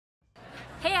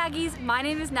Aggies, my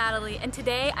name is Natalie, and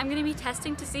today I'm going to be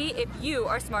testing to see if you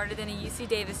are smarter than a UC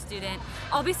Davis student.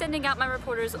 I'll be sending out my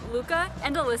reporters Luca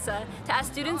and Alyssa to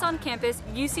ask students on campus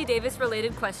UC Davis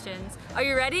related questions. Are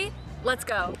you ready? Let's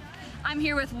go. I'm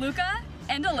here with Luca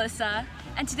and Alyssa,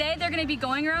 and today they're going to be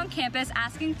going around campus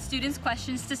asking students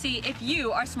questions to see if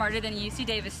you are smarter than a UC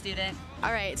Davis student.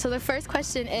 All right, so the first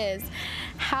question is,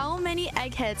 how many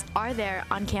eggheads are there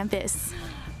on campus?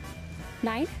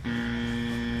 9?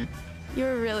 You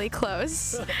were really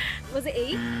close. Was it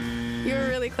 8? You were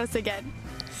really close again.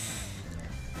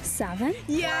 7?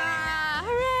 Yeah,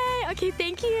 hooray! Okay,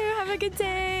 thank you. Have a good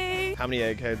day. How many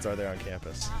eggheads are there on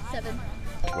campus? 7.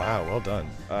 Wow, well done.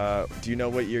 Do you know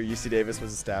what year UC Davis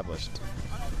was established?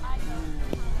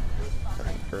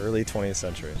 Early 20th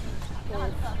century.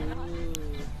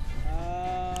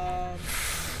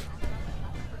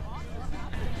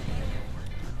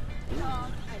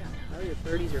 Your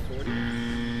 30s or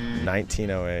 40s?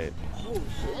 1908.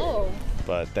 Oh.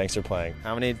 But thanks for playing.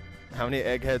 How many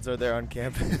eggheads are there on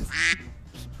campus?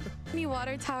 How many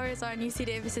water towers are on UC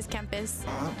Davis's campus?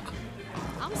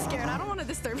 I'm scared. I don't want to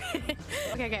disturb it.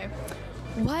 Okay.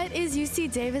 What is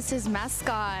UC Davis's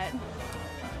mascot?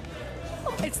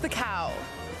 It's the cow.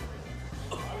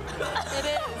 It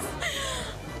is.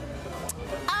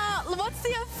 What's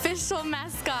the official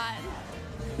mascot?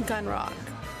 Gun Rock.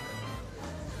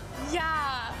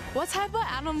 Yeah. What type of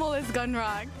animal is Gun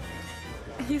Rock?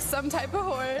 He's some type of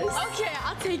horse. Okay,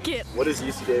 I'll take it. What is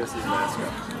UC Davis's mascot?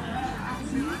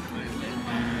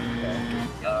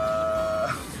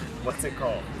 What's it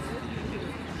called?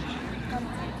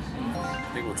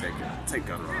 I think we'll take it. Take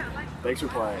Gun Rock. Thanks for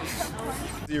playing.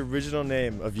 The original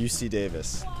name of UC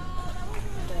Davis.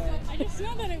 I just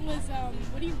know that it was,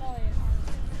 what do you call it?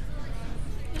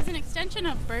 It was an extension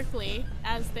of Berkeley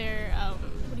as their,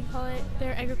 what do you call it?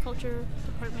 Their agriculture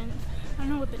department. I don't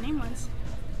know what the name was.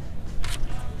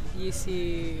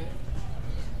 UC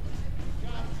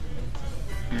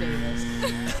Davis.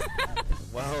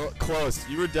 Well, close.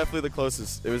 You were definitely the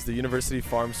closest. It was the University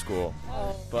Farm School.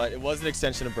 Oh. But it was an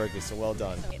extension of Berkeley, so well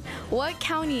done. What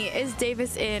county is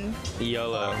Davis in?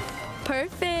 YOLO.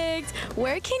 Perfect.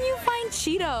 Where can you find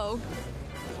Cheeto?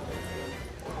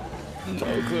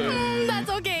 No clue. That's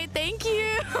okay. Thank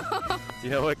you. Do you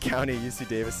know what county UC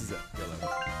Davis is in?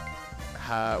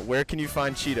 Where can you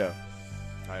find Cheeto?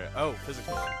 Oh, physics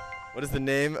building. What is the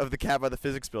name of the cat by the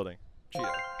physics building?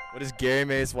 Cheeto. What is Gary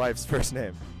May's wife's first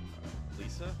name?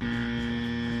 Lisa?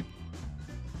 I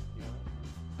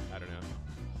don't know.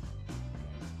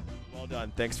 Well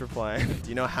done. Thanks for playing. Do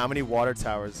you know how many water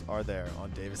towers are there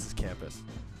on Davis's campus?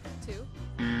 2.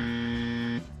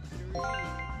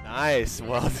 Nice.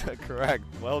 Well done. Correct.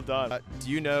 Well done. Do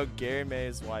you know Gary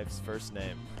May's wife's first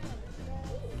name?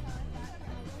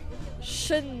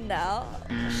 Chanel?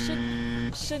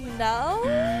 Chanel?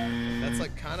 That's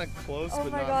like kind of close, Oh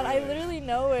but my not god, really. I literally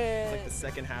know It's like the it.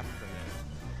 second half of her name.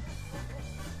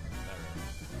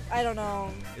 I don't know.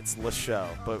 It's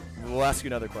Lachelle, but we'll ask you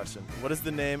another question. What is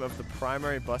the name of the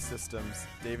primary bus systems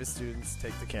Davis students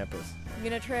take to campus?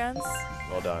 Unitrans?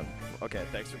 Well done. Okay,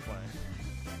 thanks for playing.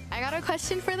 I got a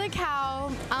question for the cow.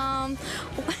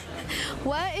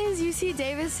 What is UC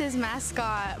Davis's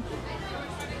mascot?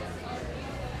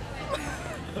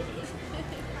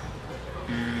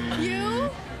 You?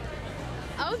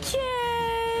 Okay.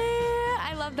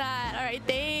 I love that. All right,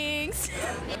 thanks.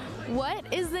 What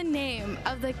is the name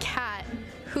of the cat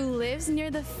who lives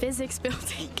near the physics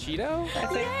building? Cheeto, I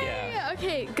think? Yeah.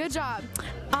 Okay, good job.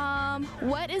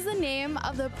 What is the name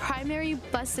of the primary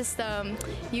bus system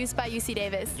used by UC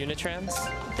Davis? Unitrans?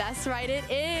 That's right, it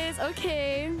is.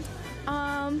 Okay.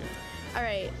 All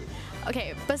right.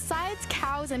 Okay, besides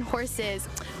cows and horses,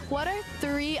 what are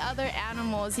 3 other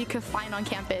animals you could find on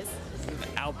campus?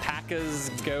 Alpacas,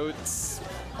 goats,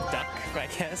 duck, I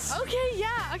guess. Okay,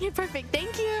 yeah. Okay, perfect.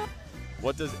 Thank you.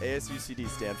 What does ASUCD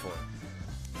stand for?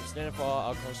 Stand for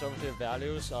our conservative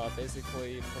values,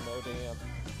 basically promoting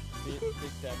big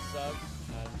tech stuff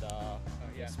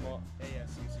and small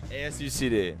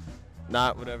ASUCD,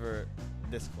 not whatever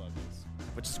this club is,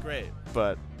 which is great,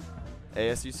 but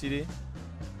ASUCD?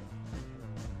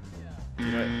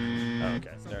 Oh,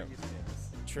 okay. There.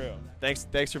 True. Thanks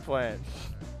for playing.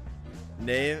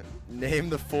 Name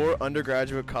the 4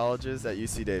 undergraduate colleges at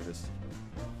UC Davis.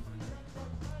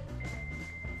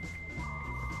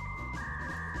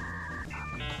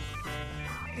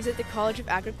 Is it the College of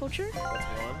Agriculture? That's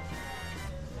 1.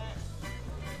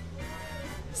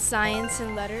 Science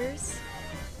and Letters?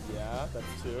 Yeah,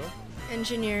 that's 2.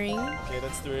 Engineering? Okay,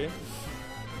 that's 3.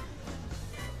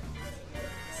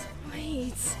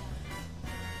 Wait.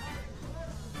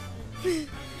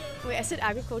 Wait, I said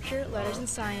agriculture, letters and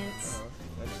science,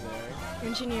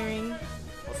 engineering.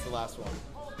 What's the last one?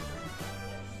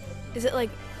 Is it like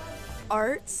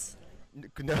arts?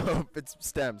 No, it's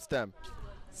STEM. STEM.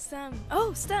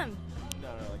 Oh, STEM. No,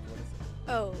 like what is it?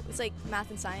 Oh, it's like math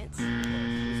and science.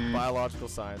 It's biological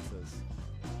sciences.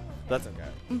 That's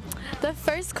okay. The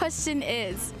first question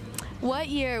is, what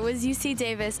year was UC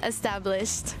Davis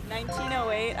established?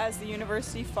 1908 as the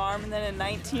University Farm, and then in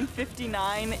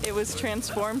 1959 it was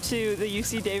transformed to the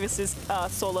UC Davis's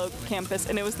solo campus,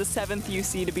 and it was the 7th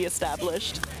UC to be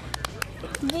established.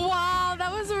 Wow,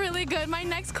 that was really good. My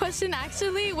next question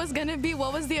actually was gonna be,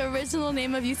 what was the original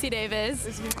name of UC Davis? It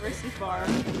was University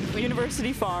Farm.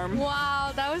 University Farm.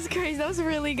 Wow, that was crazy. That was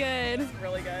really good.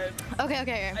 Really good.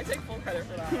 Okay. I take full credit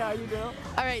for that. Yeah, you do.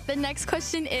 All right, the next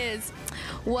question is,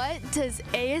 what does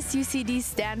ASUCD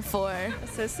stand for?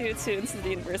 Associated Students of the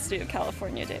University of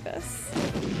California, Davis.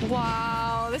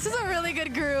 Wow, this is a really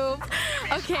good group.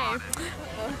 Okay.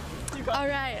 All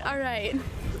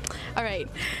right.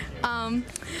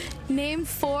 Name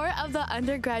 4 of the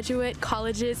undergraduate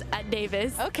colleges at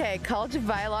Davis. Okay, College of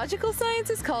Biological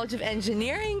Sciences, College of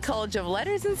Engineering, College of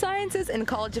Letters and Sciences, and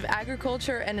College of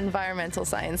Agriculture and Environmental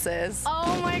Sciences.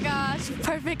 Oh my gosh,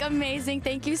 perfect, amazing.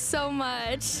 Thank you so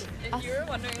much. If you were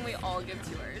wondering, we all give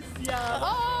tours. Yeah.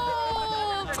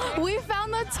 Oh, we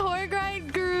found the tour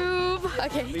guide group.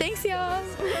 Okay, thanks y'all.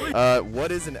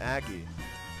 What is an Aggie?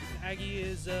 Aggie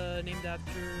is named after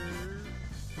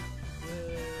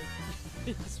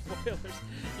spoilers.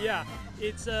 Yeah,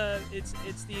 it's the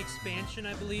expansion,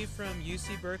 I believe, from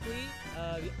UC Berkeley.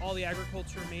 All the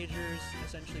agriculture majors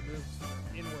essentially moved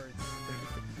inwards.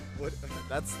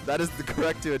 That is the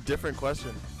correct to a different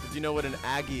question. Do you know what an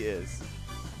Aggie is?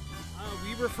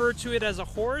 We refer to it as a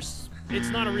horse. It's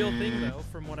not a real thing though,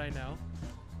 from what I know.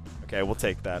 Okay, we'll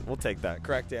take that.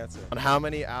 Correct answer. On how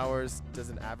many hours does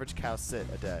an average cow sit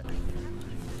a day?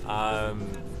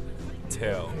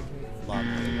 2.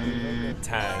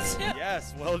 10.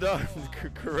 Yes, well done.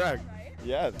 Correct.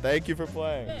 Yeah, thank you for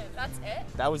playing. That's it?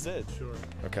 That was it. Sure.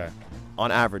 Okay.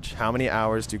 On average, how many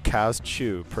hours do cows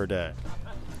chew per day?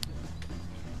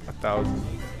 1,000.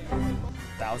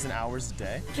 1,000 hours a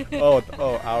day? oh,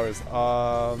 hours.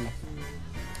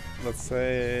 Let's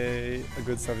say a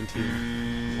good 17.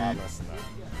 A lot less than that.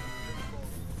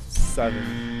 7.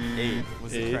 8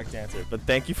 was the correct answer. But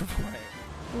thank you for playing.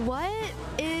 What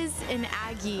is an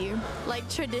Aggie, like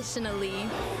traditionally?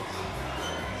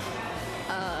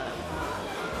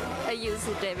 A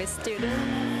UC Davis student.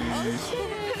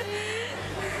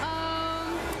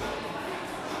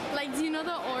 Like, do you know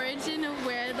the origin of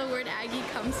where the word Aggie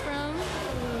comes from?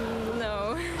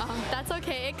 No. That's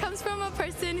okay. It comes from a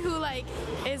person who like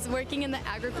is working in the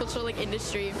agricultural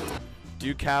industry.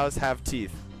 Do cows have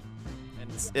teeth? And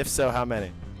if so, how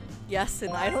many? Yes,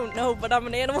 and I don't know, but I'm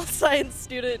an animal science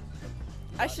student.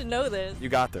 I should know this. You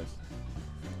got this.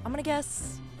 I'm gonna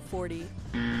guess 40.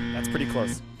 That's pretty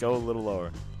close. Go a little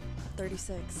lower.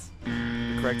 36.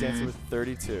 The correct answer was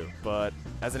 32, but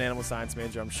as an animal science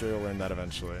major, I'm sure you'll learn that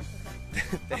eventually.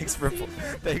 Thanks for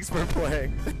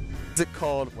playing. What's it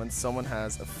called when someone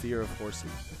has a fear of horses?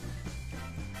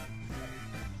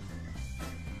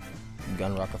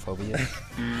 Gunrockophobia.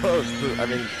 Oh, I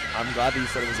mean, I'm glad that you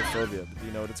said it was a phobia. Do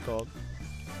you know what it's called?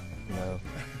 No.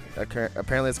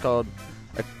 Apparently it's called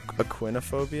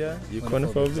equinophobia?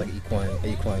 Equinophobia? It's like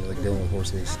equine, like dealing with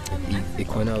horses.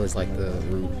 Equino is like the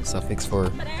root suffix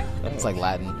for, it's like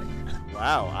Latin.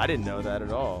 Wow, I didn't know that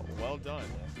at all. Well done.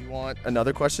 You want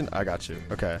another question? I got you.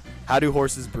 Okay. How do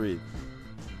horses breathe?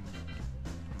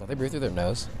 Don't they breathe through their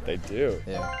nose? They do.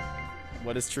 Yeah.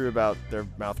 What is true about their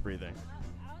mouth breathing?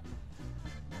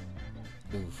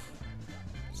 Oof.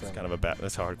 So, That's kind of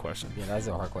that's a hard question. Yeah, that's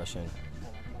a hard question.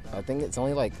 I think it's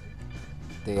only like,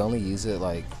 they only use it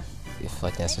like, if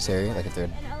like necessary, like if they're,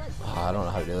 I don't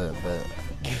know how to do it, but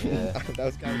yeah. That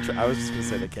was kind of I was just going to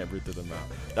say they can't breathe through their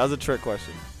mouth. That was a trick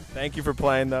question. Thank you for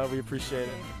playing though, we appreciate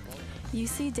it.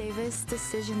 UC Davis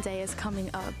Decision Day is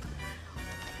coming up.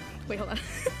 Wait, hold on.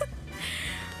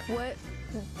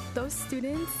 Those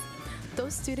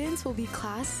students will be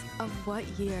class of what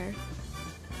year?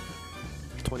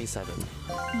 27.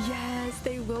 Yes,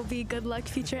 they will be. Good luck,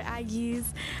 future Aggies.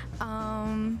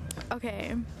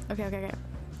 Okay.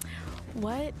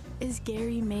 What is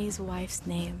Gary May's wife's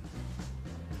name?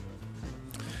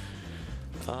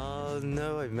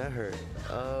 No, I met her.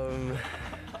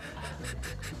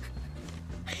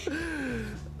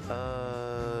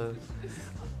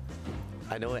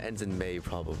 I know it ends in May,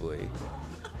 probably.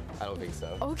 I don't think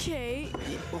so. Okay.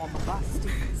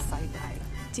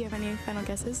 Do you have any final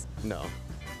guesses? No.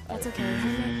 That's okay.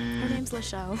 Her name's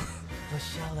Lachelle.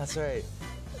 Michelle, that's right.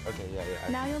 Okay, yeah.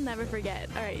 Now you'll never forget.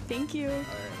 All right, thank you. All right,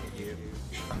 thank you.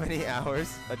 How many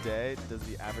hours a day does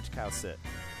the average cow sit?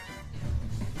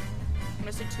 I'm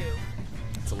gonna say 2.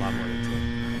 It's a lot more than 2. I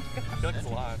feel like it's a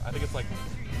lot. I think it's like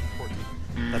 14.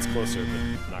 That's closer,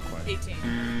 but not quite. 18.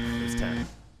 It's 10.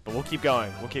 But we'll keep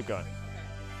going. We'll keep going.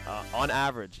 On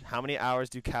average, how many hours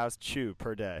do cows chew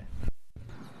per day?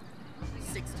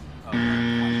 60.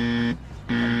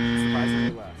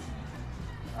 Surprisingly less.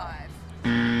 5.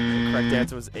 The correct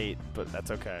answer was 8, but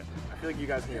that's okay. I feel like you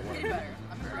guys can get one of them. Better.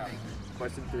 I'm perfect.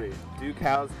 Question 3. Do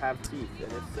cows have teeth?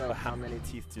 And if so, how many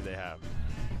teeth do they have?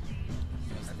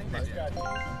 I think they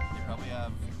probably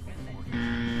have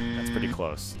 40. That's pretty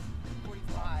close.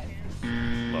 45.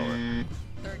 Lower.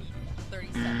 30.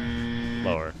 37.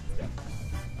 Lower.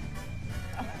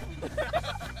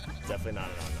 Definitely not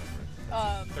an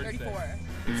odd number. 34.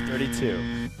 It's 32.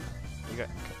 You got,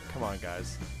 come on,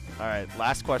 guys. All right,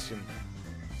 last question.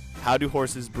 How do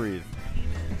horses breathe?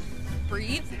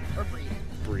 Breathe or breathe?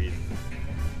 Breathe.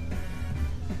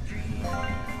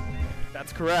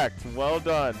 That's correct. Well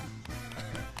done.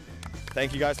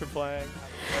 Thank you guys for playing.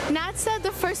 Nat said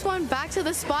the first one back to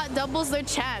the spot doubles their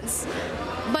chance.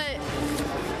 But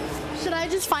should I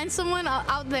just find someone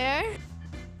out there?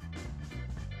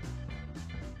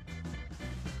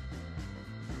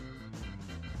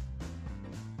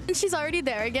 And she's already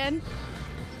there again.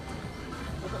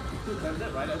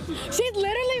 She's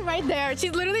literally right there.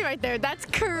 She's literally right there. That's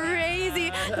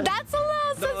crazy. That's a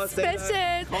little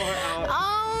suspicious.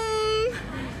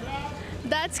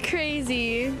 That's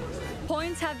crazy.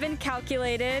 Points have been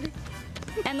calculated,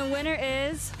 and the winner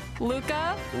is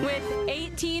Luca with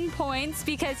 18 points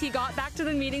because he got back to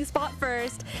the meeting spot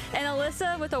first, and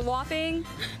Alyssa with a whopping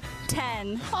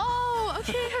 10. Oh,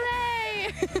 okay,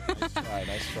 hooray!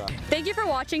 Nice try. Thank you for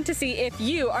watching to see if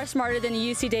you are smarter than a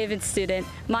UC Davis student.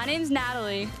 My name's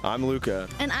Natalie. I'm Luca.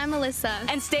 And I'm Alyssa.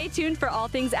 And stay tuned for all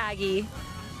things Aggie.